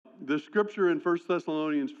the scripture in 1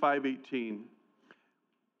 Thessalonians 5:18,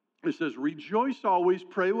 it says, "Rejoice always,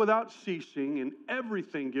 pray without ceasing, in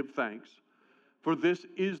everything give thanks, for this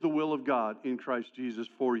is the will of God in Christ Jesus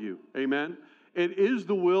for you." Amen? It is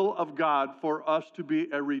the will of God for us to be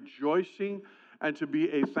a rejoicing and to be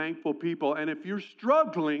a thankful people. And if you're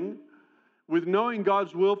struggling with knowing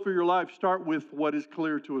God's will for your life, start with what is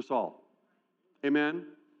clear to us all. Amen?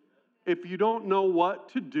 If you don't know what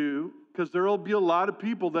to do, because there will be a lot of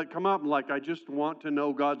people that come up like, I just want to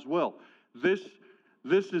know God's will. This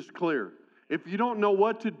is clear. If you don't know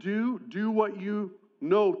what to do, do what you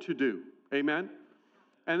know to do. Amen?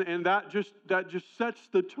 And that just sets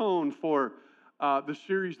the tone for the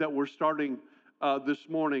series that we're starting this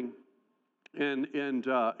morning. And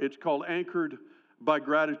it's called Anchored by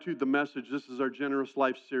Gratitude, the Message. This is our Generous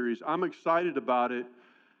Life series. I'm excited about it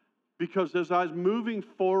because as I was moving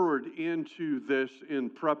forward into this in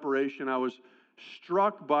preparation, I was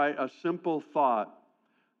struck by a simple thought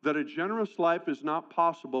that a generous life is not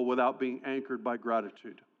possible without being anchored by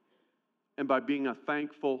gratitude and by being a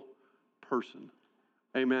thankful person.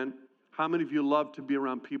 Amen? How many of you love to be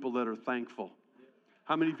around people that are thankful?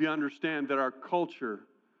 How many of you understand that our culture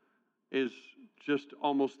is just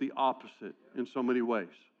almost the opposite in so many ways?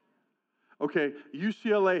 Okay,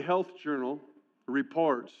 UCLA Health Journal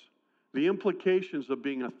reports the implications of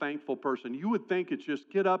being a thankful person. You would think it's just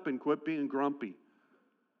get up and quit being grumpy.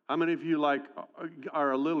 How many of you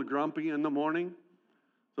are a little grumpy in the morning?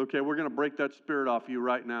 It's okay, we're going to break that spirit off you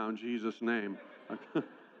right now in Jesus' name.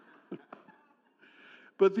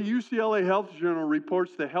 But the UCLA Health Journal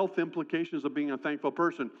reports the health implications of being a thankful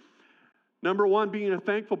person. Number one, being a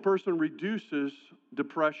thankful person reduces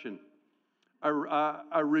depression.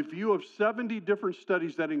 A review of 70 different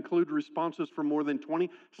studies that include responses from more than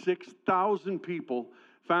 26,000 people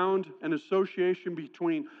found an association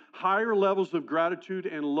between higher levels of gratitude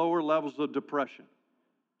and lower levels of depression.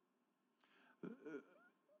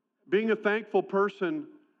 Being a thankful person,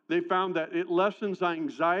 they found that it lessens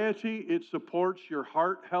anxiety, it supports your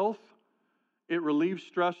heart health, it relieves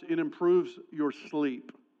stress, it improves your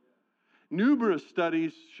sleep. Numerous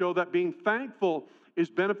studies show that being thankful is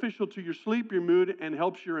beneficial to your sleep, your mood, and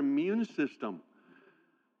helps your immune system.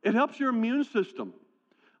 It helps your immune system.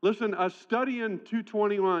 Listen, a study in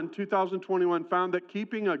 2021 found that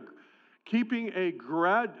keeping a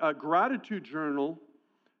gratitude journal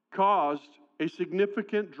caused a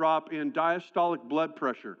significant drop in diastolic blood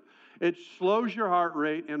pressure. It slows your heart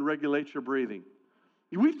rate and regulates your breathing.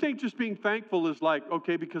 We think just being thankful is like,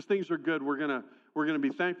 okay, because things are good, we're gonna be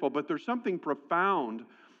thankful. But there's something profound.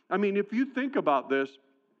 I mean, if you think about this,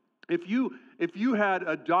 if you had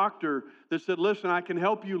a doctor that said, listen, I can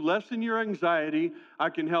help you lessen your anxiety, I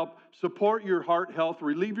can help support your heart health,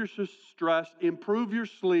 relieve your stress, improve your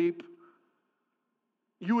sleep,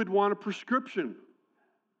 you would want a prescription.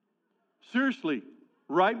 Seriously,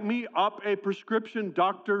 write me up a prescription,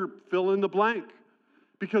 doctor, fill in the blank.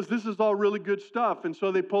 Because this is all really good stuff. And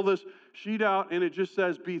so they pull this sheet out and it just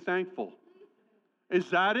says, be thankful. Is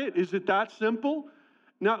that it? Is it that simple?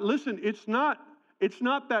 Now, listen, it's not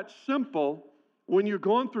that simple when you're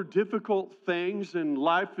going through difficult things and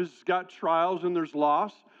life has got trials and there's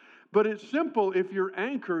loss. But it's simple if you're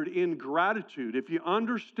anchored in gratitude. If you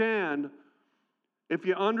understand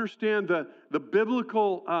the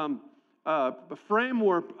biblical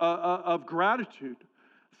framework of gratitude.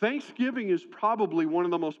 Thanksgiving is probably one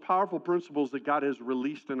of the most powerful principles that God has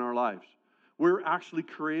released in our lives. We're actually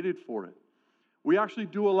created for it. We actually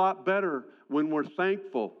do a lot better when we're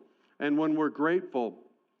thankful and when we're grateful.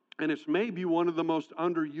 And it's maybe one of the most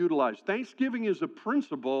underutilized. Thanksgiving is a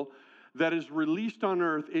principle that is released on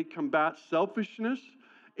earth. It combats selfishness,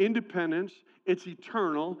 independence. It's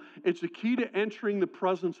eternal. It's a key to entering the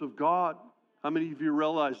presence of God. How many of you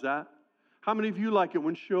realize that? How many of you like it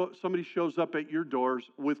when somebody shows up at your doors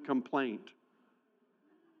with complaint?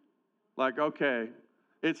 Like, okay,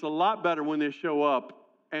 it's a lot better when they show up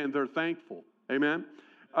and they're thankful. Amen?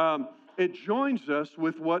 It joins us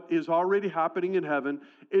with what is already happening in heaven.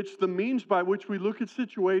 It's the means by which we look at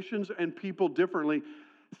situations and people differently.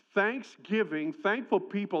 Thankful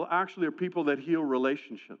people actually are people that heal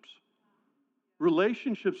relationships.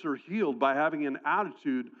 Relationships are healed by having an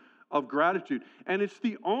attitude of gratitude. And it's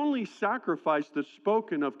the only sacrifice that's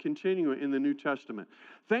spoken of continuing in the New Testament.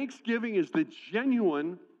 Thanksgiving is the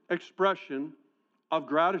genuine expression of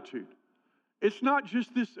gratitude. It's not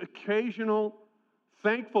just this occasional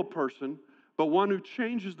thankful person, but one who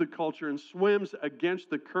changes the culture and swims against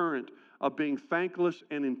the current of being thankless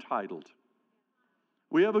and entitled.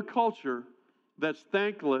 We have a culture that's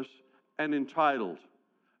thankless and entitled.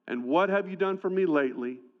 And what have you done for me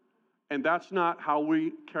lately? And that's not how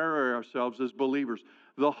we carry ourselves as believers.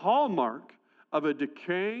 The hallmark of a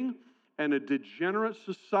decaying and a degenerate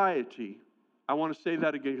society, I want to say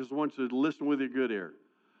that again because I want you to listen with your good ear.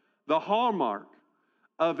 The hallmark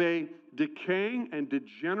of a decaying and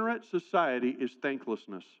degenerate society is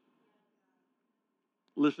thanklessness.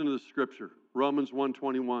 Listen to the scripture, Romans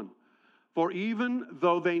 1:21. For even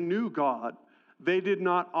though they knew God, they did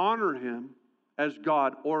not honor him as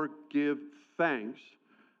God or give thanks,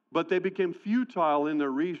 but they became futile in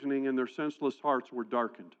their reasoning and their senseless hearts were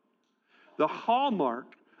darkened. The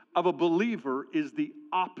hallmark of a believer is the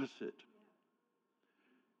opposite.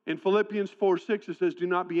 In Philippians 4:6, it says, do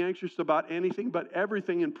not be anxious about anything, but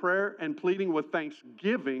everything in prayer and pleading with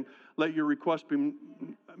thanksgiving, let your requests be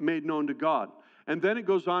made known to God. And then it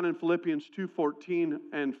goes on in Philippians 2:14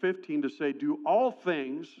 and 15 to say, do all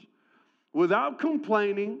things without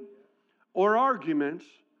complaining or arguments,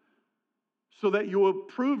 so that you will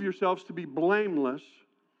prove yourselves to be blameless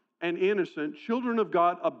and innocent, children of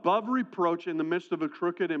God, above reproach in the midst of a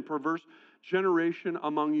crooked and perverse generation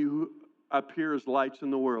among you who appear as lights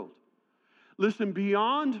in the world. Listen,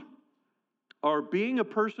 beyond or being a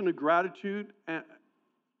person of gratitude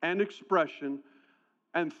and expression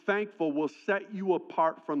and thankful will set you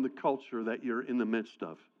apart from the culture that you're in the midst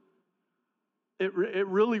of. It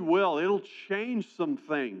really will. It'll change some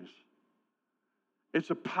things. It's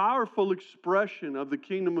a powerful expression of the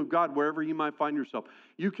kingdom of God wherever you might find yourself.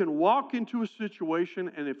 You can walk into a situation,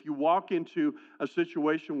 and if you walk into a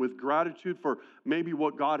situation with gratitude for maybe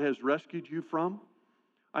what God has rescued you from,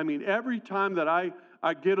 I mean, every time that I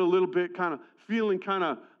get a little bit kind of feeling kind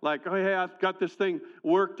of like, oh, hey, I've got this thing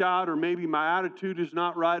worked out, or maybe my attitude is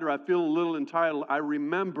not right, or I feel a little entitled, I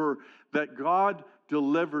remember that God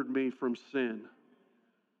delivered me from sin.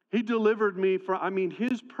 He delivered me from,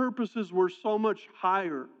 his purposes were so much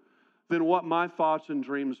higher than what my thoughts and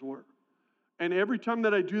dreams were. And every time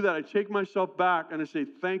that I do that, I take myself back and I say,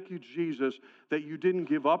 thank you, Jesus, that you didn't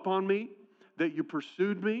give up on me, that you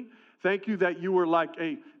pursued me. Thank you that you were like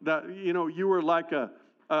a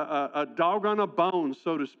dog on a bone,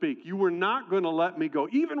 so to speak. You were not going to let me go.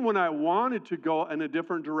 Even when I wanted to go in a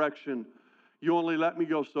different direction, you only let me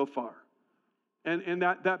go so far. And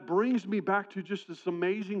that brings me back to just this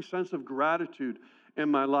amazing sense of gratitude in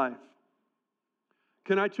my life.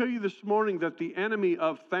 Can I tell you this morning that the enemy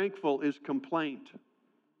of thankful is complaint?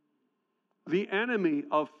 The enemy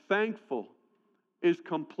of thankful is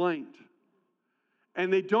complaint.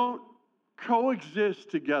 And they don't coexist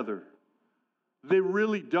together. They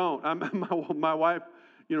really don't. My wife,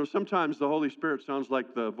 sometimes the Holy Spirit sounds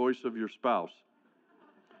like the voice of your spouse.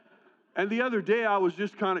 And the other day I was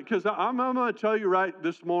just kind of, because I'm going to tell you right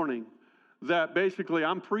this morning that basically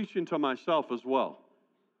I'm preaching to myself as well.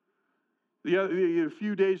 A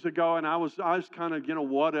few days ago, and I was kind of,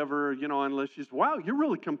 whatever, and she's, wow, you're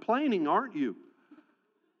really complaining, aren't you?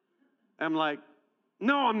 I'm like,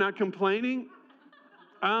 no, I'm not complaining.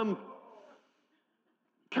 I'm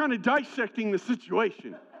kind of dissecting the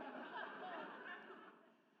situation.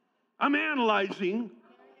 I'm analyzing.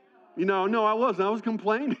 No, I wasn't. I was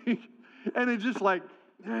complaining. And it's just like,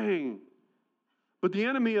 dang. But the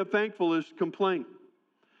enemy of thankful is complaint.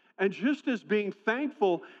 And just as being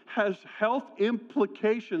thankful has health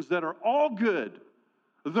implications that are all good,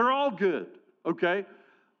 they're all good, okay?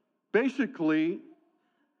 Basically,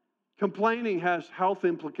 complaining has health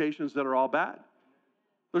implications that are all bad.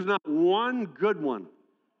 There's not one good one.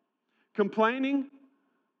 Complaining,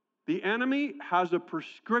 the enemy has a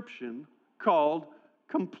prescription called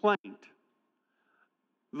complaint.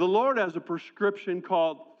 The Lord has a prescription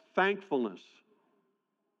called thankfulness.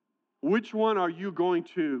 Which one are you going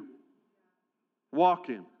to walk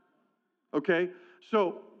in? Okay,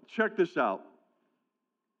 so check this out.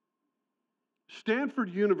 Stanford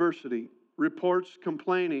University reports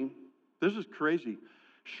complaining, this is crazy,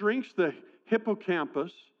 shrinks the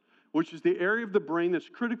hippocampus, which is the area of the brain that's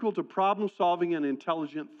critical to problem solving and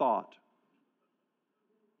intelligent thought.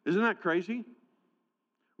 Isn't that crazy?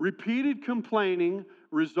 Repeated complaining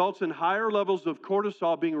results in higher levels of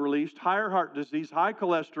cortisol being released, higher heart disease, high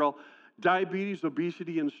cholesterol, diabetes,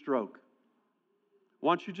 obesity, and stroke.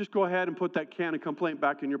 Why don't you just go ahead and put that can of complaint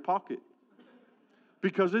back in your pocket?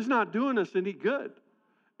 Because it's not doing us any good.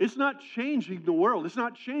 It's not changing the world. It's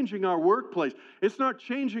not changing our workplace. It's not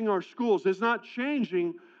changing our schools. It's not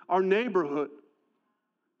changing our neighborhood.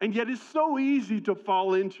 And yet it's so easy to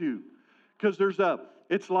fall into because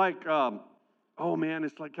it's like kind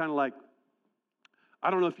of like, I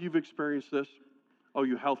don't know if you've experienced this,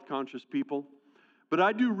 you health conscious people, but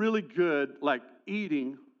I do really good like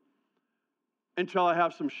eating until I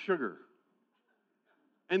have some sugar.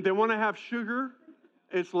 And then when I have sugar,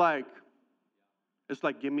 it's like, It's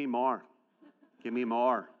like, give me more. Give me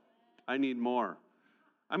more. I need more.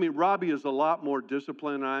 I mean, Robbie is a lot more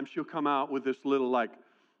disciplined than I am. She'll come out with this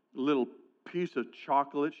little piece of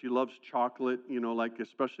chocolate. She loves chocolate, like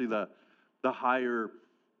especially the higher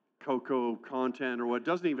cocoa content or what. It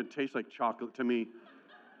doesn't even taste like chocolate to me.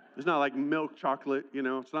 It's not like milk chocolate,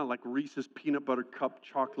 It's not like Reese's peanut butter cup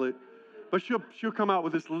chocolate. But she'll come out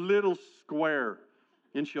with this little square,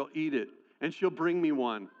 and she'll eat it, and she'll bring me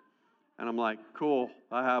one. And I'm like, cool,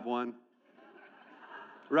 I have one.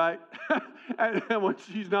 Right? And when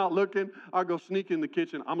she's not looking, I'll go sneak in the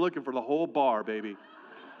kitchen. I'm looking for the whole bar, baby.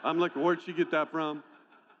 I'm looking, where'd she get that from?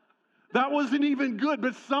 That wasn't even good,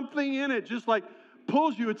 but something in it just like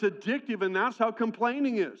pulls you. It's addictive, and that's how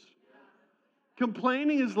complaining is.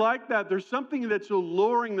 Complaining is like that. There's something that's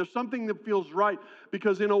alluring. There's something that feels right.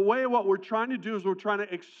 Because in a way, what we're trying to do is we're trying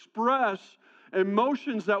to express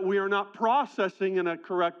emotions that we are not processing in a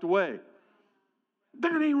correct way.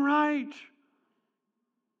 That ain't right.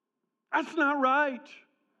 That's not right.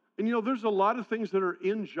 And there's a lot of things that are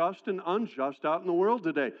unjust and unjust out in the world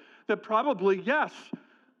today. That probably, yes.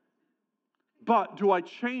 But do I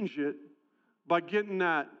change it by getting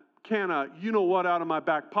that can of you-know-what out of my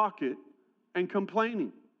back pocket and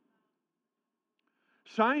complaining?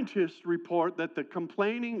 Scientists report that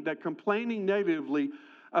complaining negatively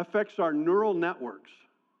affects our neural networks.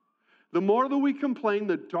 The more that we complain,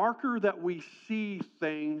 the darker that we see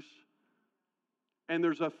things, and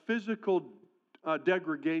there's a physical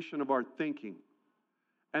degradation of our thinking.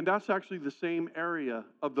 And that's actually the same area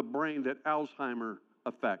of the brain that Alzheimer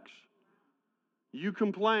affects. You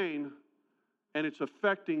complain, and it's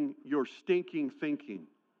affecting your stinking thinking.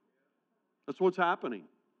 That's what's happening.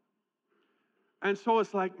 And so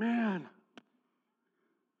it's like, man,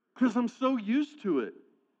 because I'm so used to it.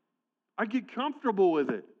 I get comfortable with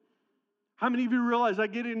it. How many of you realize I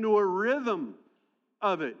get into a rhythm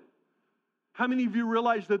of it? How many of you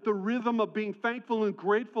realize that the rhythm of being thankful and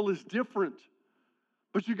grateful is different?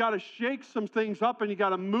 But you got to shake some things up, and you got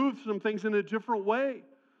to move some things in a different way.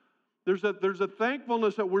 There's a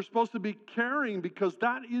thankfulness that we're supposed to be carrying because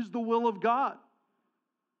that is the will of God.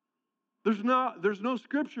 There's no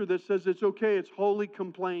scripture that says it's okay, it's holy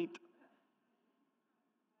complaint.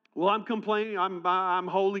 Well, I'm complaining, I'm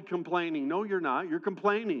wholly complaining. No, you're not. You're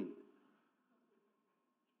complaining.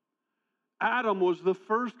 Adam was the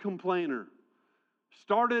first complainer.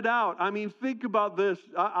 Started out, think about this.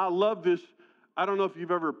 I love this. I don't know if you've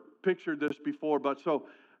ever pictured this before, but so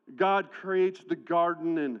God creates the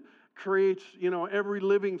garden and creates, every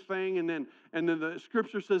living thing, and then the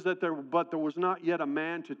scripture says that there was not yet a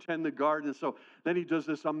man to tend the garden. So then he does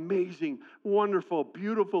this amazing, wonderful,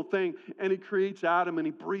 beautiful thing, and he creates Adam, and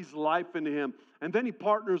he breathes life into him, and then he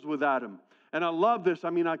partners with Adam. And I love this.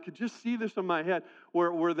 I could just see this in my head,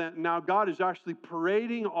 where that now God is actually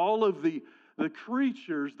parading all of the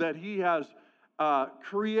creatures that he has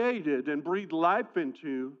created and breathed life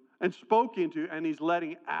into and spoke into, and he's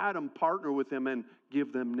letting Adam partner with him and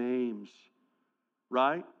give them names,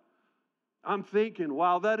 right? I'm thinking,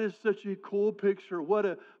 wow, that is such a cool picture. What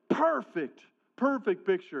a perfect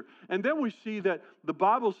picture. And then we see that the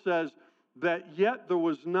Bible says that yet there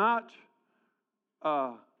was not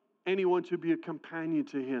anyone to be a companion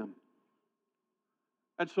to him.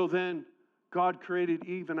 And so then God created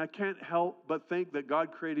Eve, and I can't help but think that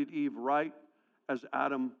God created Eve right as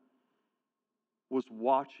Adam was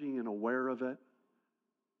watching and aware of it.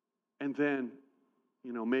 And then,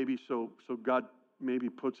 maybe so God maybe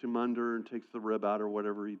puts him under and takes the rib out or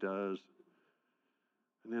whatever he does.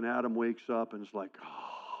 And then Adam wakes up and is like,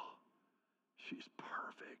 oh, she's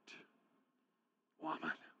perfect.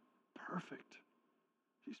 Woman, perfect.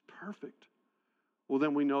 She's perfect. Well,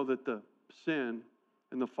 then we know that the sin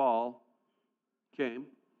and the fall came.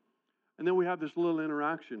 And then we have this little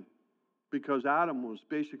interaction because Adam was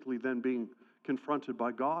basically then being confronted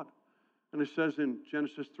by God. And it says in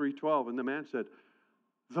Genesis 3:12, and the man said,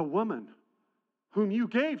 the woman whom you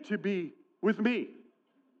gave to be with me,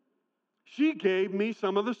 she gave me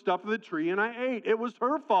some of the stuff of the tree and I ate. It was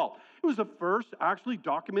her fault. It was the first actually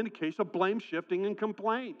documented case of blame shifting and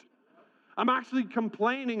complaint. I'm actually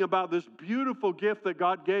complaining about this beautiful gift that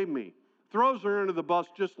God gave me. Throws her under the bus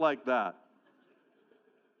just like that.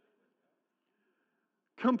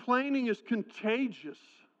 Complaining is contagious.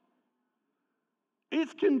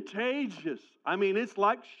 It's contagious. It's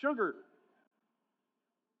like sugar,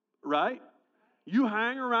 right? You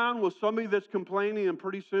hang around with somebody that's complaining, and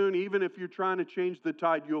pretty soon, even if you're trying to change the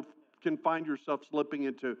tide, you can find yourself slipping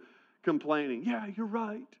into complaining. Yeah, you're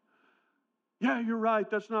right. Yeah, you're right.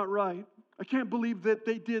 That's not right. I can't believe that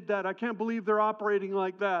they did that. I can't believe they're operating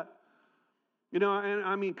like that. You know, and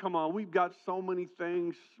I mean, come on, we've got so many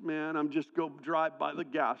things, man. I'm just go drive by the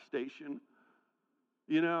gas station,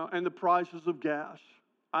 you know, and the prices of gas.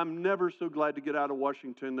 I'm never so glad to get out of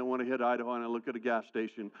Washington than when I hit Idaho and I look at a gas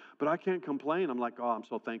station. But I can't complain. I'm like, oh, I'm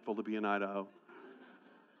so thankful to be in Idaho.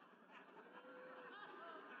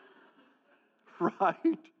 Right?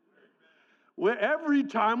 Well, every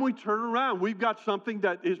time we turn around, we've got something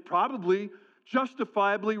that is probably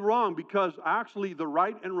justifiably wrong, because actually the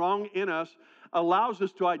right and wrong in us allows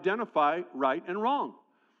us to identify right and wrong.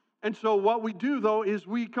 And so what we do, though, is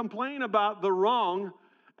we complain about the wrong,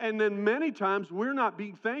 and then many times we're not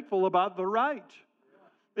being thankful about the right.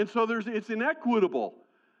 And so it's inequitable.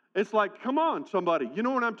 It's like, come on, somebody. You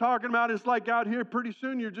know what I'm talking about? It's like out here pretty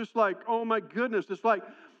soon you're just like, oh my goodness.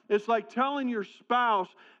 It's like telling your spouse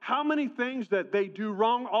how many things that they do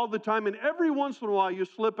wrong all the time, and every once in a while you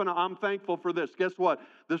slip and I'm thankful for this. Guess what?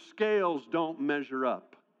 The scales don't measure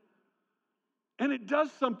up. And it does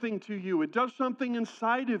something to you. It does something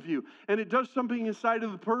inside of you. And it does something inside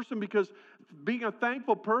of the person, because being a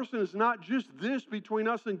thankful person is not just this between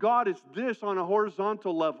us and God. It's this on a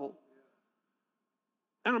horizontal level.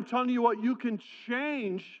 And I'm telling you what, you can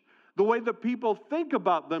change the way that people think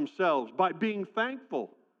about themselves by being thankful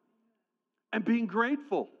and being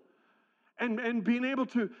grateful and being able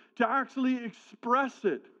to actually express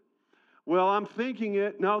it. Well, I'm thinking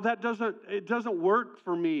it. No, it doesn't work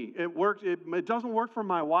for me. It doesn't work for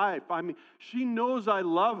my wife. I mean, she knows I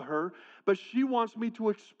love her, but she wants me to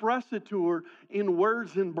express it to her in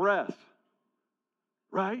words and breath.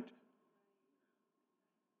 Right?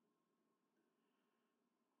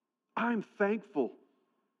 I'm thankful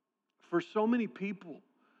for so many people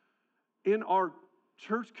in our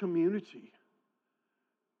church community.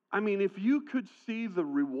 I mean, if you could see the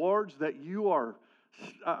rewards that you are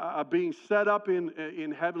being set up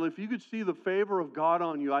in heaven, if you could see the favor of God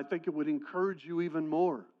on you, I think it would encourage you even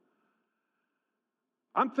more.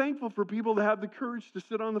 I'm thankful for people that have the courage to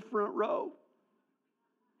sit on the front row.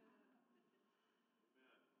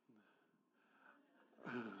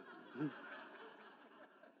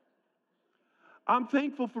 I'm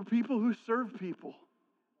thankful for people who serve people.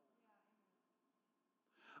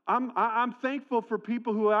 I'm thankful for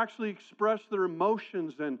people who actually express their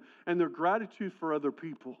emotions and their gratitude for other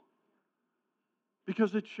people,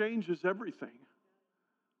 because it changes everything.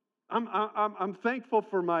 I'm thankful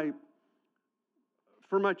for my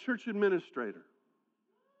church administrator.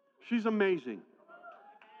 She's amazing.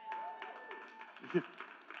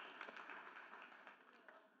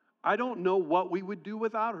 I don't know what we would do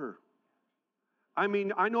without her. I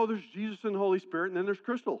mean, I know there's Jesus and the Holy Spirit, and then there's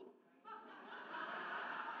Crystal.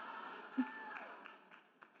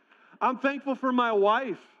 I'm thankful for my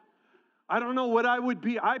wife. I don't know what I would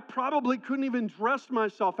be. I probably couldn't even dress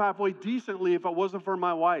myself halfway decently if it wasn't for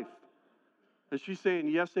my wife. And she's saying,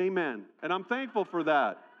 yes, amen. And I'm thankful for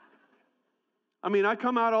that. I mean, I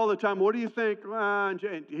come out all the time. What do you think?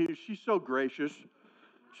 She's so gracious.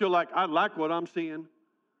 She'll like, I like what I'm seeing.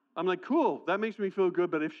 I'm like, cool. That makes me feel good.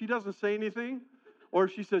 But if she doesn't say anything, or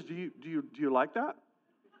if she says, do you like that?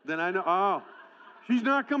 Then I know, oh, she's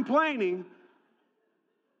not complaining.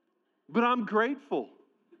 But I'm grateful.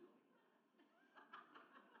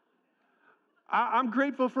 I'm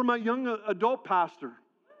grateful for my young adult pastor.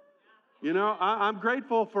 You know, I'm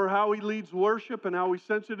grateful for how he leads worship and how he's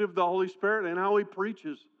sensitive to the Holy Spirit and how he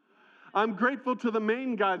preaches. I'm grateful to the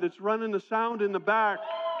main guy that's running the sound in the back,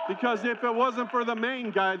 because if it wasn't for the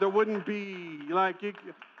main guy, there wouldn't be,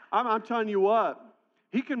 I'm telling you what,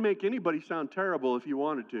 he can make anybody sound terrible if he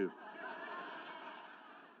wanted to.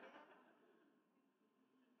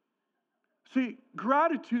 See,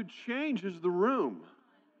 gratitude changes the room.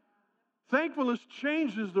 Thankfulness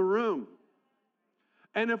changes the room.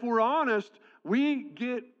 And if we're honest, we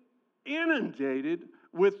get inundated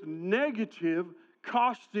with negative,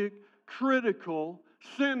 caustic, critical,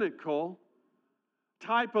 cynical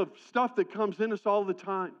type of stuff that comes in us all the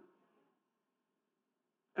time.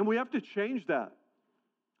 And we have to change that,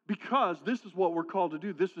 because this is what we're called to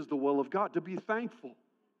do. This is the will of God, to be thankful.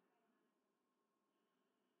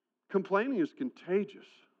 Complaining is contagious.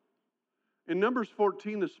 In Numbers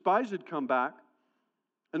 14, the spies had come back,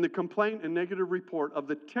 and the complaint and negative report of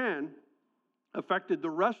the 10 affected the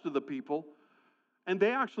rest of the people, and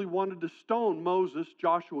they actually wanted to stone Moses,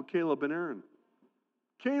 Joshua, Caleb, and Aaron.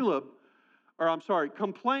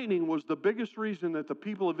 Complaining was the biggest reason that the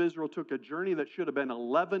people of Israel took a journey that should have been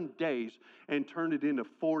 11 days and turned it into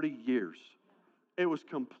 40 years. It was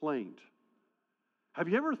complaint. Have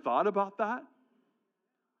you ever thought about that?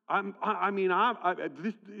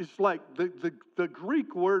 It's like the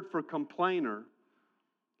Greek word for complainer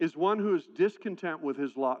is one who is discontent with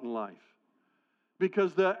his lot in life.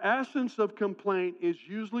 Because the essence of complaint is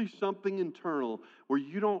usually something internal where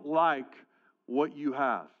you don't like what you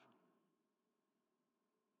have.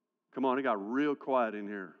 Come on, it got real quiet in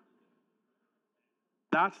here.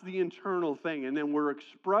 That's the internal thing, and then we're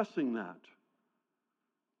expressing that.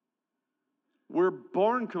 We're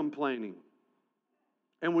born complaining,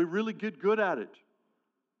 and we really get good at it.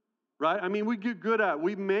 Right? I mean, we get good at it.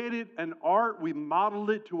 We made it an art. We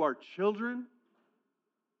modeled it to our children.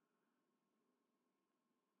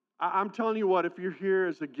 I'm telling you what, if you're here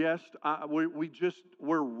as a guest,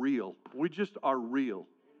 we're real. We just are real.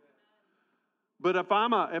 But if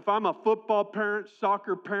I'm a football parent,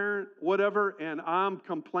 soccer parent, whatever, and I'm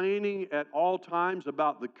complaining at all times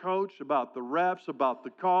about the coach, about the refs, about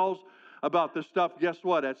the calls, about this stuff, guess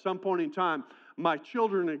what? At some point in time, my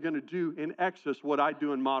children are going to do in excess what I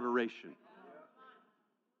do in moderation.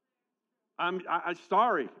 I'm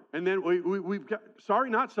sorry. And then we've got,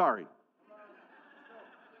 sorry, not sorry.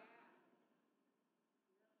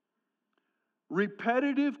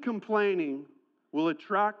 Repetitive complaining will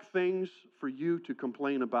attract things for you to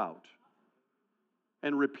complain about.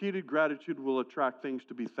 And repeated gratitude will attract things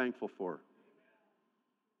to be thankful for.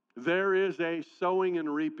 There is a sowing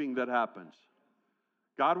and reaping that happens.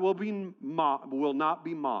 God will not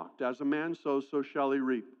be mocked. As a man sows, so shall he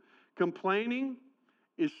reap. Complaining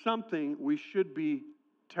is something we should be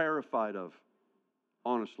terrified of,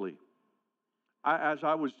 honestly. As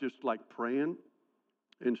I was just like praying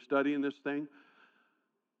and studying this thing,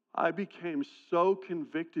 I became so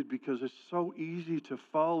convicted because it's so easy to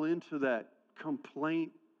fall into that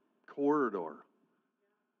complaint corridor.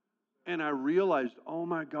 And I realized, oh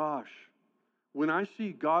my gosh, when I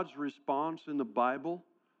see God's response in the Bible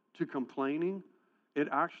to complaining, it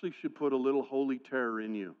actually should put a little holy terror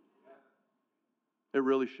in you. It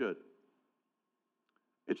really should.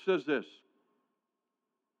 It says this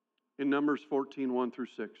in Numbers 14, 1 through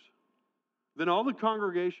 6. Then all the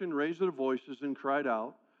congregation raised their voices and cried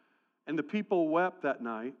out, and the people wept that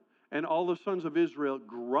night, and all the sons of Israel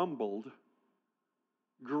grumbled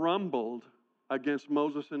against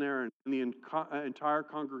Moses and Aaron. And the entire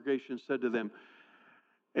congregation said to them,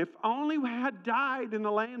 if only we had died in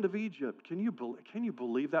the land of Egypt. Can you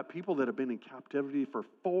believe that? People that have been in captivity for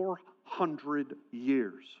 400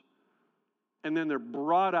 years. And then they're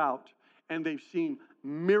brought out and they've seen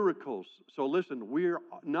miracles. So listen,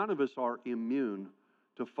 none of us are immune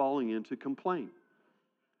to falling into complaint.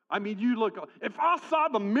 I mean, you look, if I saw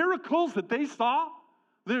the miracles that they saw,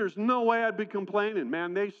 there's no way I'd be complaining.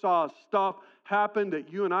 Man, they saw stuff happen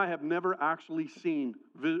that you and I have never actually seen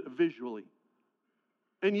visually.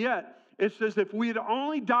 And yet, it says if we had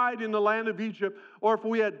only died in the land of Egypt, or if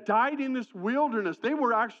we had died in this wilderness, they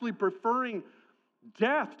were actually preferring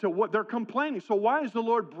death to what they're complaining. So why is the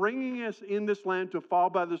Lord bringing us in this land to fall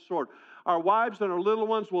by the sword? Our wives and our little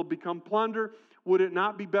ones will become plunder. Would it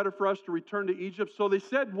not be better for us to return to Egypt? So they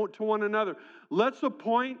said to one another, let's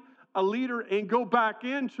appoint a leader and go back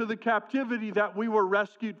into the captivity that we were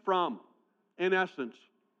rescued from, in essence.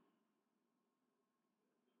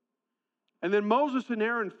 And then Moses and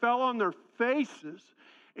Aaron fell on their faces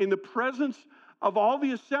in the presence of all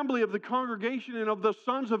the assembly of the congregation and of the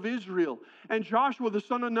sons of Israel. And Joshua the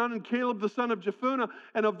son of Nun and Caleb the son of Jephunneh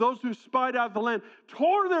and of those who spied out the land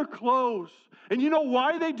tore their clothes. And you know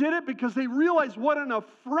why they did it? Because they realized what an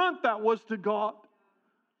affront that was to God.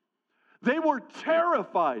 They were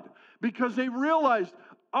terrified because they realized,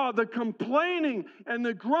 the complaining and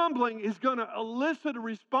the grumbling is going to elicit a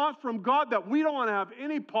response from God that we don't want to have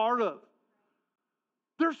any part of.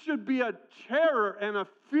 There should be a terror and a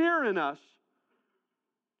fear in us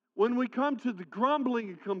when we come to the grumbling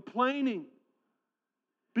and complaining.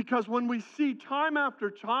 Because when we see time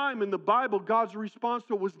after time in the Bible, God's response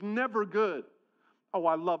to it was never good. Oh,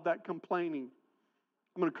 I love that complaining.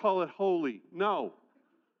 I'm going to call it holy. No.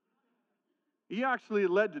 He actually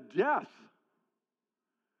led to death.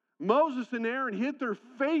 Moses and Aaron hid their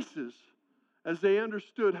faces as they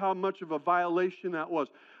understood how much of a violation that was.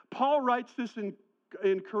 Paul writes this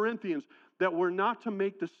in Corinthians, that we're not to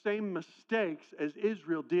make the same mistakes as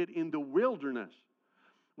Israel did in the wilderness.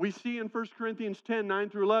 We see in 1 Corinthians 10, 9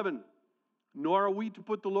 through 11, nor are we to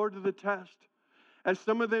put the Lord to the test, as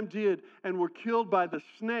some of them did and were killed by the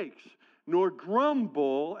snakes, nor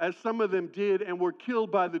grumble as some of them did and were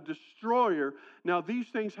killed by the destroyer. Now these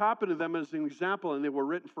things happened to them as an example, and they were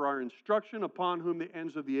written for our instruction, upon whom the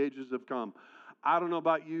ends of the ages have come. I don't know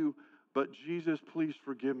about you, but Jesus, please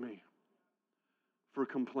forgive me for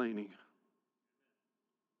complaining.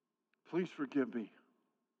 Please forgive me.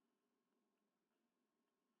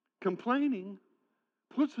 Complaining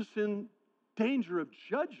puts us in danger of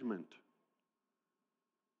judgment.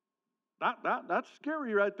 That's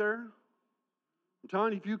scary right there. I'm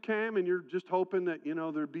telling you, if you came and you're just hoping that,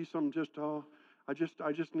 there'd be some I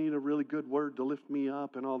just need a really good word to lift me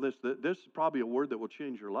up and all this. This is probably a word that will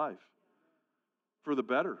change your life for the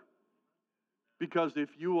better. Because if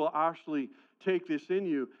you will actually take this in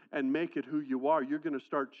you and make it who you are, you're going to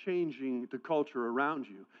start changing the culture around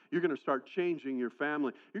you. You're going to start changing your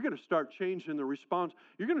family. You're going to start changing the response.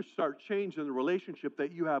 You're going to start changing the relationship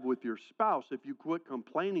that you have with your spouse if you quit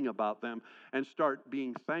complaining about them and start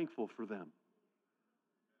being thankful for them.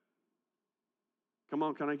 Come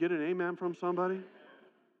on, can I get an amen from somebody?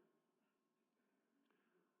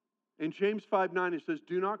 In James 5:9, it says,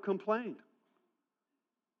 do not complain,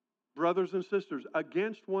 brothers and sisters,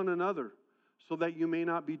 against one another, so that you may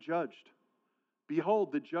not be judged.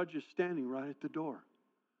 Behold, the judge is standing right at the door.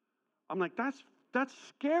 I'm like, that's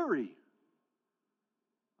scary.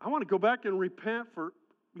 I want to go back and repent for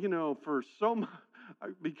so much,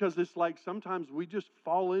 because it's like sometimes we just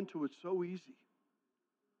fall into it so easy.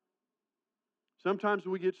 Sometimes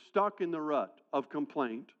we get stuck in the rut of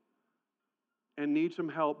complaint and need some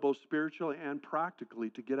help both spiritually and practically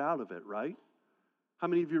to get out of it, right? How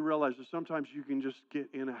many of you realize that sometimes you can just get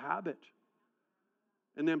in a habit?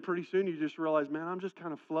 And then pretty soon you just realize, man, I'm just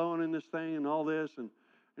kind of flowing in this thing and all this. And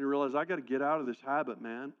you realize, I got to get out of this habit,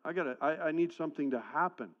 man. I need something to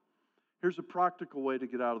happen. Here's a practical way to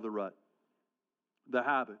get out of the rut. The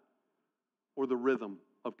habit or the rhythm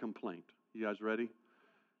of complaint. You guys ready?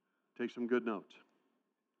 Take some good notes.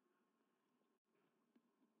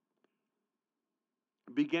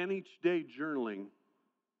 Begin each day journaling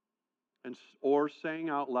or saying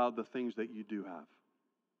out loud the things that you do have.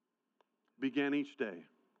 Begin each day.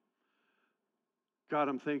 God,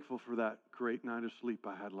 I'm thankful for that great night of sleep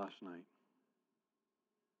I had last night.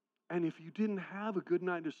 And if you didn't have a good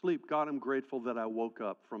night of sleep, God, I'm grateful that I woke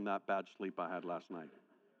up from that bad sleep I had last night.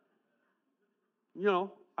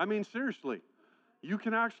 Seriously. You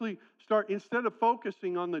can actually start, instead of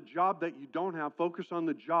focusing on the job that you don't have, focus on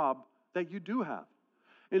the job that you do have.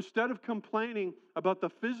 Instead of complaining about the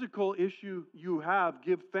physical issue you have,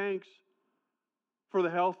 give thanks for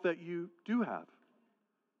the health that you do have.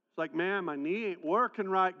 It's like, man, my knee ain't working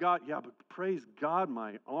right, God. Yeah, but praise God,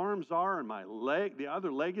 my arms are, and my leg, the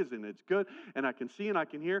other leg is, and it's good, and I can see and I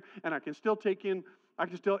can hear, and I can still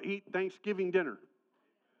eat Thanksgiving dinner.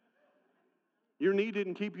 Your knee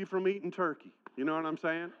didn't keep you from eating turkey. You know what I'm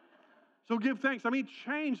saying? So give thanks.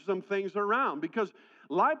 Change some things around, because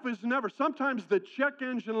life is never, sometimes the check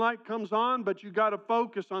engine light comes on, but you got to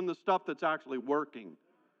focus on the stuff that's actually working.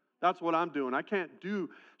 That's what I'm doing. I can't do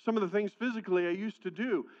some of the things physically I used to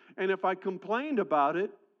do. And if I complained about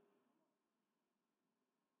it,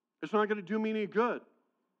 it's not going to do me any good.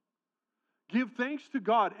 Give thanks to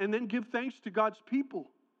God, and then give thanks to God's people.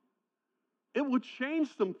 It will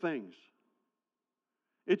change some things.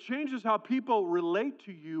 It changes how people relate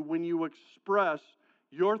to you when you express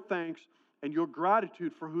your thanks and your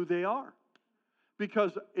gratitude for who they are.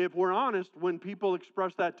 Because if we're honest, when people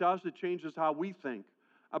express that to us, it changes how we think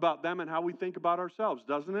about them and how we think about ourselves,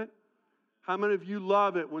 doesn't it? How many of you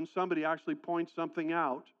love it when somebody actually points something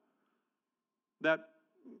out that,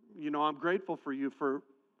 I'm grateful for you for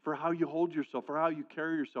how you hold yourself, for how you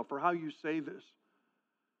carry yourself, for how you say this.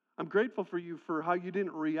 I'm grateful for you for how you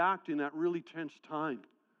didn't react in that really tense time.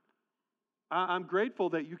 I'm grateful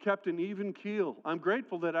that you kept an even keel. I'm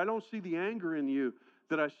grateful that I don't see the anger in you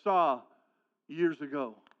that I saw years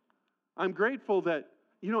ago. I'm grateful that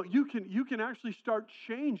you can actually start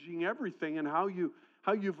changing everything and how you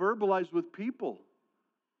verbalize with people.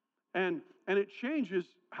 And it changes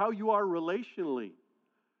how you are relationally.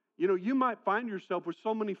 You might find yourself with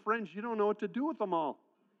so many friends, you don't know what to do with them all.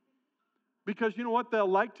 Because you know what?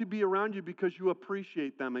 They'll like to be around you because you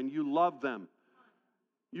appreciate them and you love them.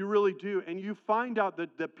 You really do. And you find out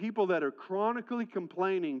that the people that are chronically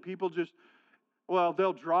complaining,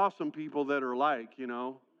 they'll draw some people that are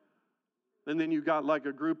and then you got like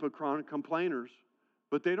a group of chronic complainers.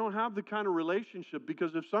 But they don't have the kind of relationship,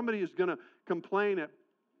 because if somebody is going to complain at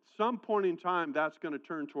some point in time, that's going to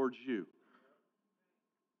turn towards you.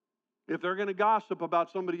 If they're going to gossip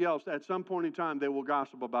about somebody else, at some point in time, they will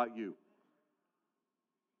gossip about you.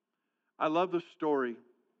 I love the story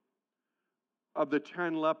of the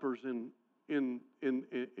 10 lepers in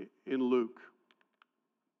Luke.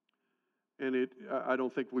 And I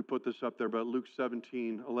don't think we put this up there, but Luke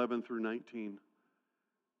 17, 11 through 19.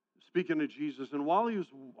 Speaking to Jesus, and while he was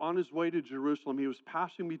on his way to Jerusalem, he was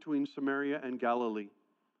passing between Samaria and Galilee.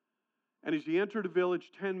 And as he entered a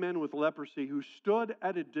village, 10 men with leprosy who stood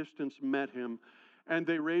at a distance met him, and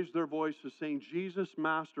they raised their voices, saying, Jesus,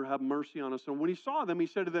 Master, have mercy on us. And when he saw them, he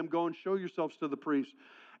said to them, go and show yourselves to the priests.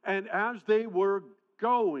 And as they were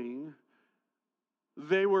going,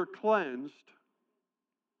 they were cleansed.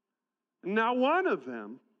 Now one of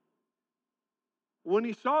them, when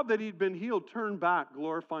he saw that he'd been healed, turned back,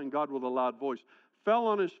 glorifying God with a loud voice, fell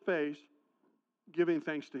on his face, giving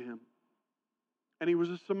thanks to him. And he was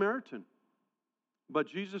a Samaritan. But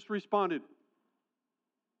Jesus responded,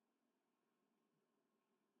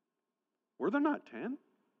 were there not 10?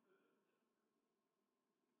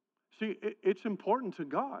 See, it's important to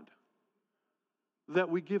God that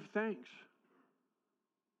we give thanks,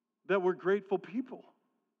 that we're grateful people.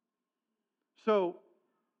 So,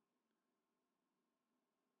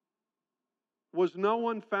 was no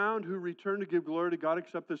one found who returned to give glory to God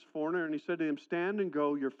except this foreigner? And he said to him, stand and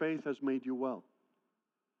go, your faith has made you well.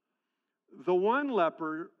 The one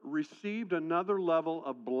leper received another level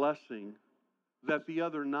of blessing that the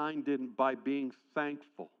other 9 didn't by being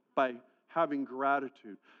thankful, by having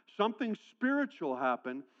gratitude. Something spiritual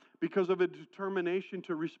happened because of a determination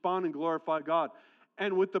to respond and glorify God.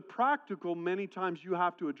 And with the practical, many times you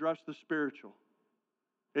have to address the spiritual.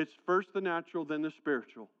 It's first the natural, then the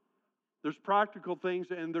spiritual. There's practical things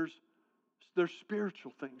and there's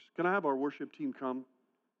spiritual things. Can I have our worship team come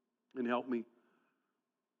and help me?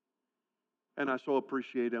 And I so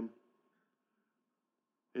appreciate them.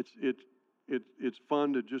 It's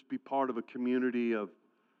fun to just be part of a community of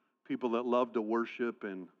people that love to worship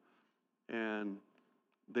and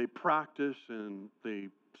they practice and they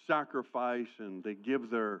sacrifice and they give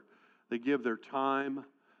their time,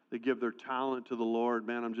 they give their talent to the Lord.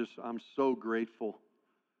 Man, I'm so grateful.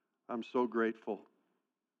 I'm so grateful.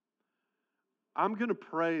 I'm going to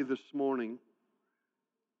pray this morning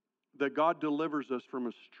that God delivers us from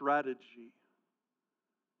a strategy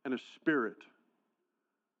and a spirit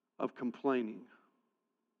of complaining.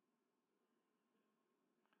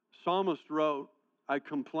 Psalmist wrote, I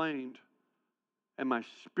complained and my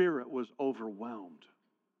spirit was overwhelmed.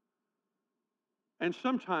 And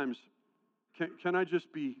sometimes, can I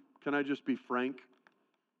just be frank?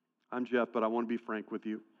 I'm Jeff, but I want to be frank with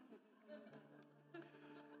you.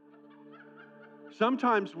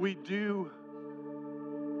 Sometimes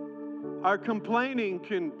our complaining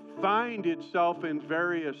can find itself in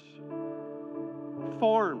various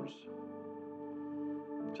forms.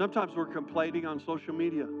 Sometimes we're complaining on social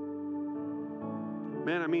media.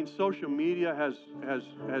 Man, I mean, social media has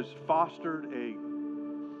fostered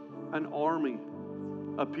an army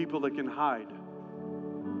of people that can hide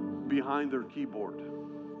behind their keyboard.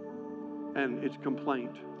 And it's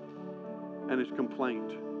complaint. And it's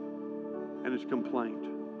complaint. And it's complaint.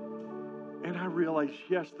 And I realize,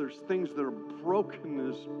 yes, there's things that are broken in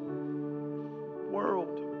this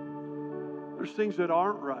world. There's things that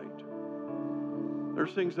aren't right.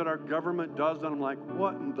 There's things that our government does, and I'm like,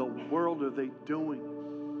 what in the world are they doing?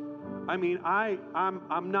 I mean,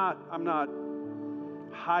 I'm not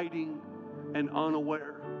hiding and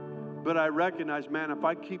unaware, but I recognize, man, if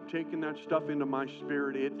I keep taking that stuff into my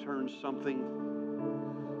spirit, it turns something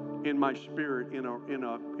in my spirit in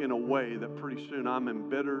a way that pretty soon I'm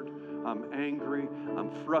embittered, I'm angry,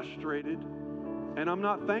 I'm frustrated, and I'm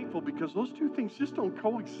not thankful because those two things just don't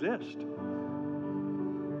coexist.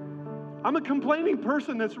 I'm a complaining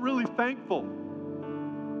person that's really thankful.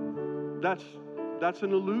 That's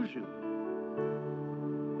an illusion.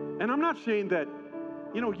 And I'm not saying that,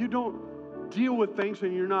 you don't deal with things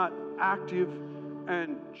and you're not active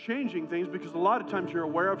and changing things, because a lot of times you're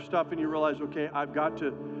aware of stuff and you realize, okay,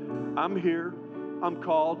 I'm here, I'm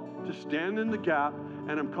called to stand in the gap,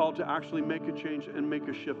 and I'm called to actually make a change and make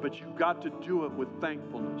a shift. But you've got to do it with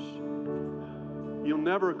thankfulness. You'll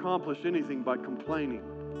never accomplish anything by complaining.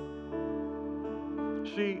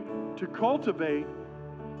 See, to cultivate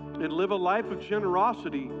and live a life of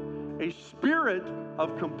generosity, a spirit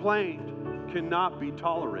of complaint cannot be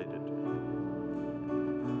tolerated.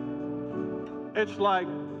 It's like,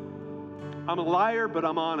 I'm a liar, but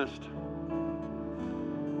I'm honest.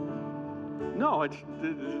 No,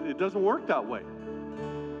 it doesn't work that way.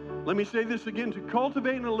 Let me say this again. To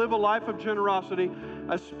cultivate and live a life of generosity,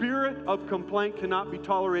 a spirit of complaint cannot be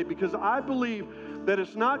tolerated, because I believe that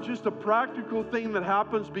it's not just a practical thing that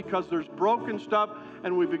happens because there's broken stuff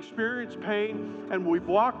and we've experienced pain and we've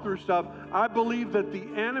walked through stuff. I believe that the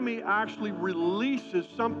enemy actually releases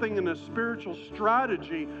something in a spiritual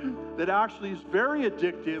strategy that actually is very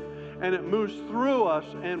addictive, and it moves through us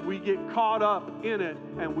and we get caught up in it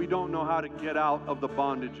and we don't know how to get out of the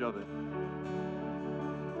bondage of it.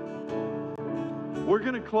 We're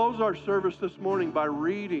going to close our service this morning by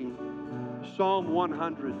reading Psalm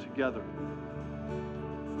 100 together.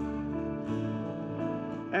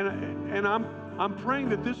 And I'm praying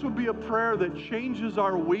that this will be a prayer that changes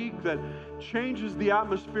our week, that changes the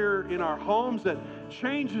atmosphere in our homes, that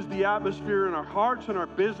changes the atmosphere in our hearts and our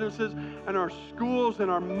businesses and our schools and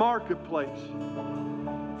our marketplace.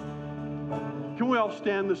 Can we all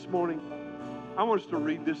stand this morning? I want us to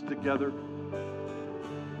read this together.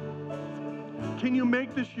 Can you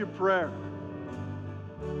make this your prayer?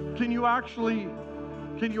 Can you actually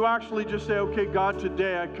just say, okay, God,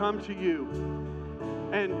 today I come to you.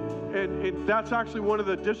 And that's actually one of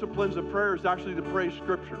the disciplines of prayer, is actually to pray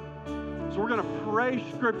Scripture. So we're going to pray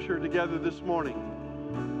Scripture together this morning.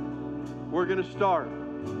 We're going to start.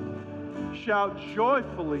 Shout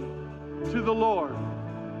joyfully to the Lord,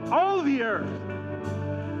 all the earth.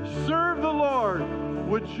 Serve the Lord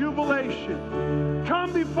with jubilation.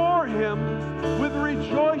 Come before Him with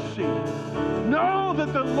rejoicing. Know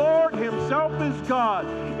that the Lord Himself is God.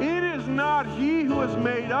 It is not He who has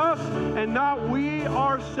made us, and not we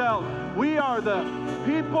ourselves. We are the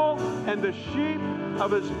people and the sheep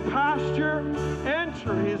of His pasture.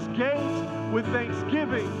 Enter His gates with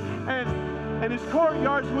thanksgiving and His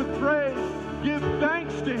courtyards with praise. Give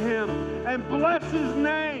thanks to Him and bless His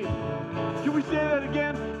name. Can we say that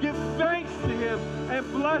again? Give thanks to Him and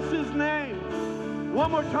bless His name.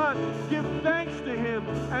 One more time. Give thanks to Him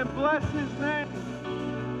and bless His name.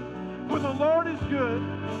 For the Lord is good,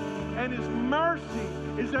 and His mercy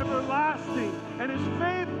is everlasting, and His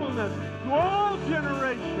faithfulness to all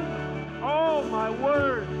generations. Oh, my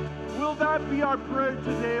word. Will that be our prayer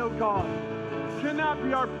today, oh God? Can that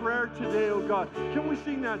be our prayer today, oh God? Can we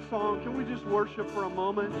sing that song? Can we just worship for a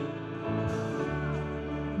moment?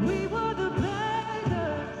 We were the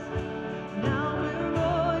beggars, now we're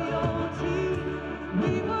royalty.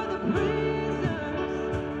 We were the prisoners,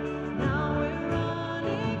 now we're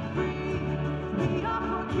running free. We are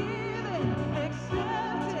forgiven,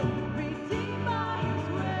 accepted, redeemed by His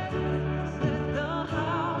grace. Let the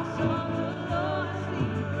house of the Lord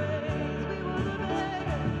sing praise. We were the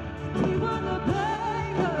beggars, we were the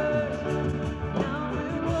beggars, now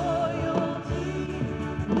we're royalty.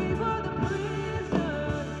 We were the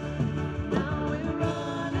prisoners, now we're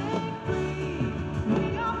running free. We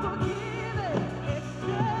are forgiven,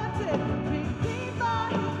 accepted, redeemed by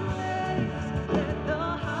His grace. Let the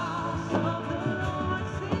house of the Lord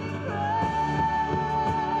sing praise.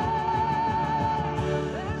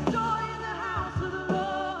 There's joy in the house of the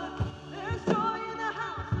Lord. There's joy in the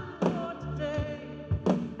house of the Lord today.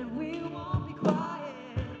 And we won't be quiet.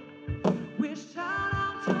 We shout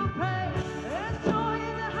out your praise. There's joy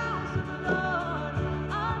in the house of the Lord.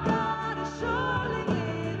 Our God is surely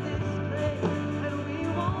in this place, and we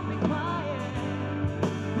won't be quiet.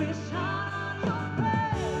 We shout out your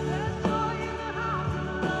praise. There's joy in the house of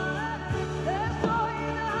the Lord. There's joy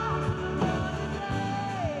in the house of the Lord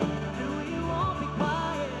today, and we won't be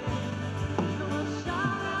quiet. So we'll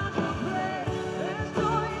shout out your praise. There's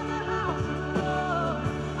joy in the house of the Lord.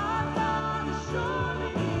 Our God is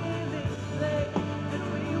surely in this place, and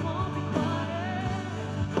we won't be quiet.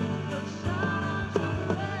 We'll shout out your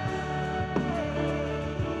praise.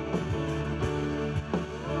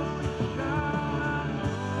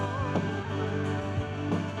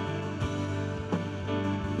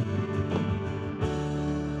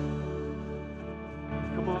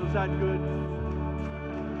 Come on, is that good?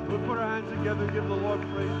 We'll put our hands together and give the Lord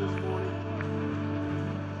praise this morning.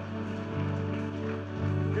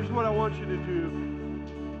 Here's what I want you to do.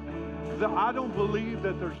 I don't believe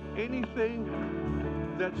that there's anything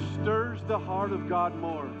that stirs the heart of God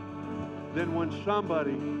more than when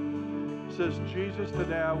somebody says, Jesus,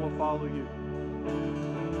 today I will follow you.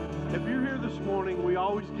 If you're here this morning, we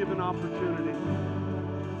always give an opportunity.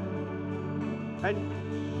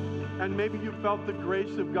 And maybe you felt the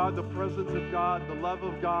grace of God, the presence of God, the love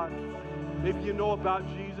of God. Maybe you know about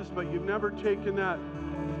Jesus, but you've never taken that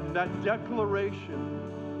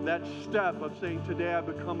declaration, that step of saying, today I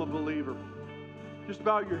become a believer. Just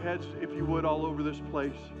bow your heads, if you would, all over this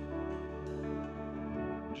place.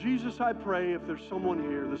 Jesus, I pray if there's someone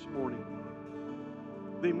here this morning,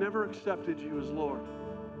 they've never accepted you as Lord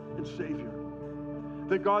and Savior,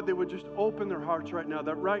 that God, they would just open their hearts right now,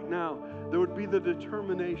 that right now there would be the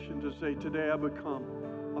determination to say, today I become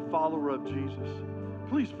a follower of Jesus.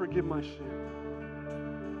 Please forgive my sin.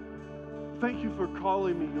 Thank you for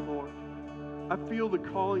calling me, Lord. I feel the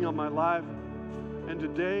calling on my life, and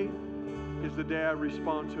today is the day I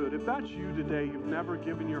respond to it. If that's you today, you've never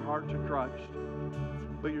given your heart to Christ,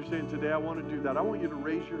 but you're saying, today I want to do that, I want you to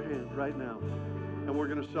raise your hand right now, and we're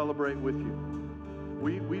going to celebrate with you.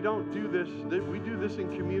 We don't do this, we do this in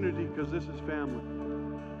community because this is family.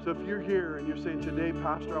 So if you're here and you're saying, today,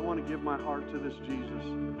 Pastor, I want to give my heart to this Jesus,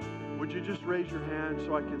 would you just raise your hand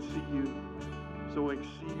so I can see you? so we can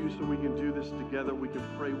see you, so we can do this together, we can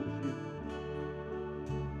pray with you.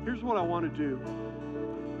 Here's what I want to do.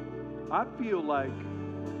 I feel like,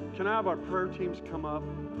 can I have our prayer teams come up?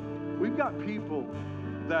 We've got people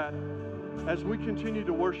that, as we continue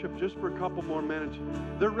to worship just for a couple more minutes,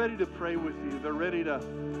 they're ready to pray with you. They're ready to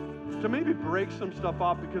maybe break some stuff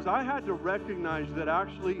off, because I had to recognize that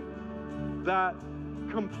actually that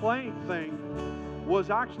complaint thing was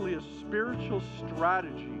actually a spiritual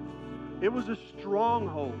strategy. It was a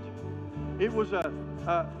stronghold. It was a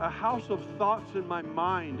house of thoughts in my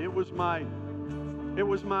mind. It was the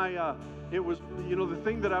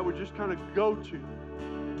thing that I would just kind of go to.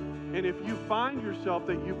 And if you find yourself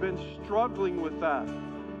that you've been struggling with that,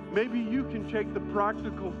 maybe you can take the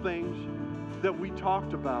practical things that we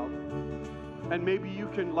talked about, and maybe you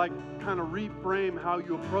can kind of reframe how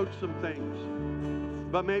you approach some things.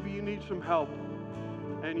 But maybe you need some help,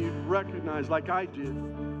 and you recognize, like I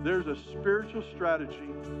did, there's a spiritual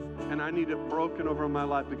strategy, and I need it broken over my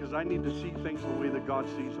life, because I need to see things the way that God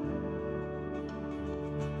sees them.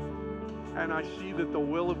 And I see that the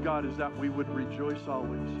will of God is that we would rejoice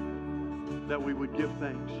always, that we would give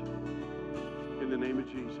thanks in the name of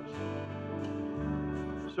Jesus.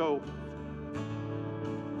 So,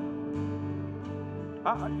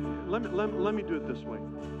 let me do it this way.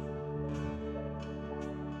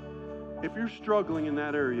 If you're struggling in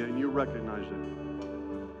that area and you recognize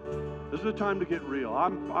it, this is the time to get real.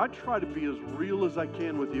 I try to be as real as I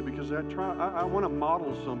can with you, because I want to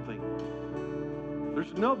model something.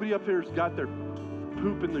 There's nobody up here who's got their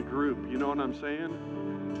poop in the group, you know what I'm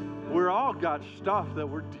saying? We're all got stuff that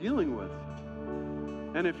we're dealing with.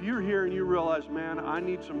 And if you're here and you realize, man, I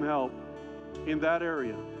need some help in that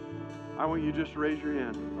area, I want you to just raise your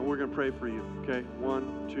hand, and we're going to pray for you, okay?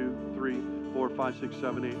 1, 2, 3, 4, 5, 6,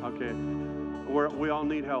 7, 8, okay. We all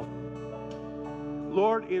need help.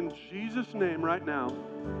 Lord, in Jesus' name right now,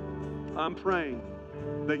 I'm praying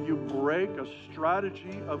that you break a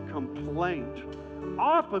strategy of complaint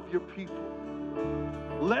off of your people.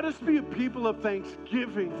 Let us be a people of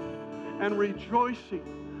thanksgiving and rejoicing,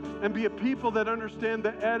 and be a people that understand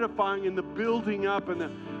the edifying and the building up, and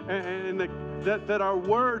that our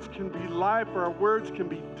words can be life or our words can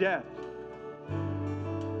be death.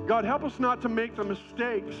 God, help us not to make the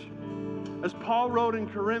mistakes, as Paul wrote in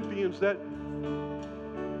Corinthians, that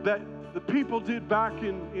the people did back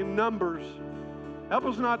in Numbers. Help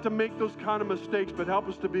us not to make those kind of mistakes, but help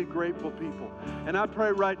us to be grateful people. And I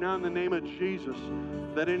pray right now in the name of Jesus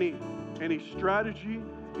that any strategy,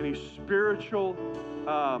 any spiritual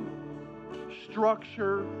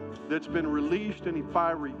structure that's been released, any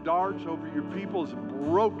fiery darts over your people, is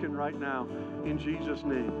broken right now in Jesus'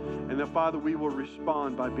 name. And that, Father, we will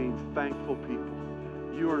respond by being thankful people.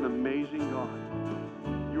 You are an amazing God.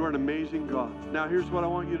 You are an amazing God. Now, here's what I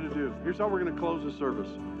want you to do. Here's how we're going to close the service.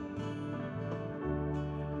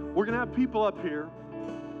 We're going to have people up here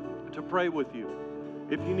to pray with you.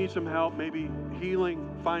 If you need some help, maybe healing,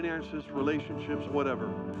 finances, relationships, whatever,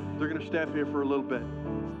 they're going to stay up here for a little bit.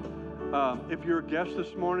 If you're a guest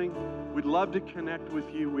this morning, we'd love to connect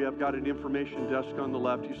with you. We have got an information desk on the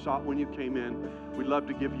left. You saw it when you came in. We'd love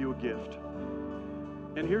to give you a gift.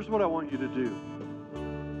 And here's what I want you to do.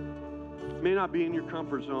 It may not be in your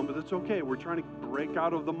comfort zone, but it's okay. We're trying to break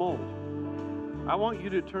out of the mold. I want you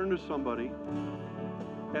to turn to somebody,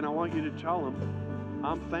 and I want you to tell them,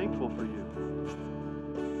 I'm thankful for you.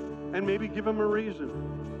 And maybe give them a reason.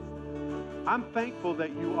 I'm thankful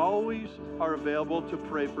that you always are available to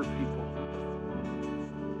pray for people.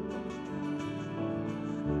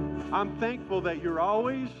 I'm thankful that you're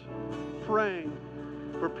always praying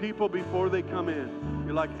for people before they come in.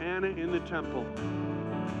 You're like Anna in the temple.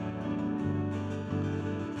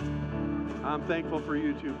 I'm thankful for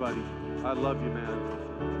you too, buddy. I love you,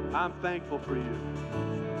 man. I'm thankful for you.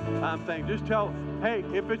 Just tell, hey,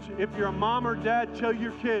 if you're a mom or dad, tell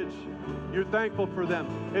your kids you're thankful for them.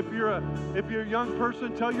 If you're a young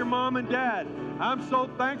person, tell your mom and dad, I'm so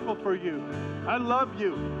thankful for you. I love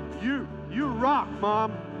you. You rock,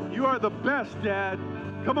 Mom. You are the best, Dad.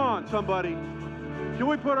 Come on, somebody. Can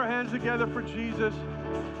we put our hands together for Jesus?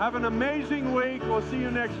 Have an amazing week. We'll see you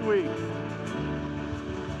next week.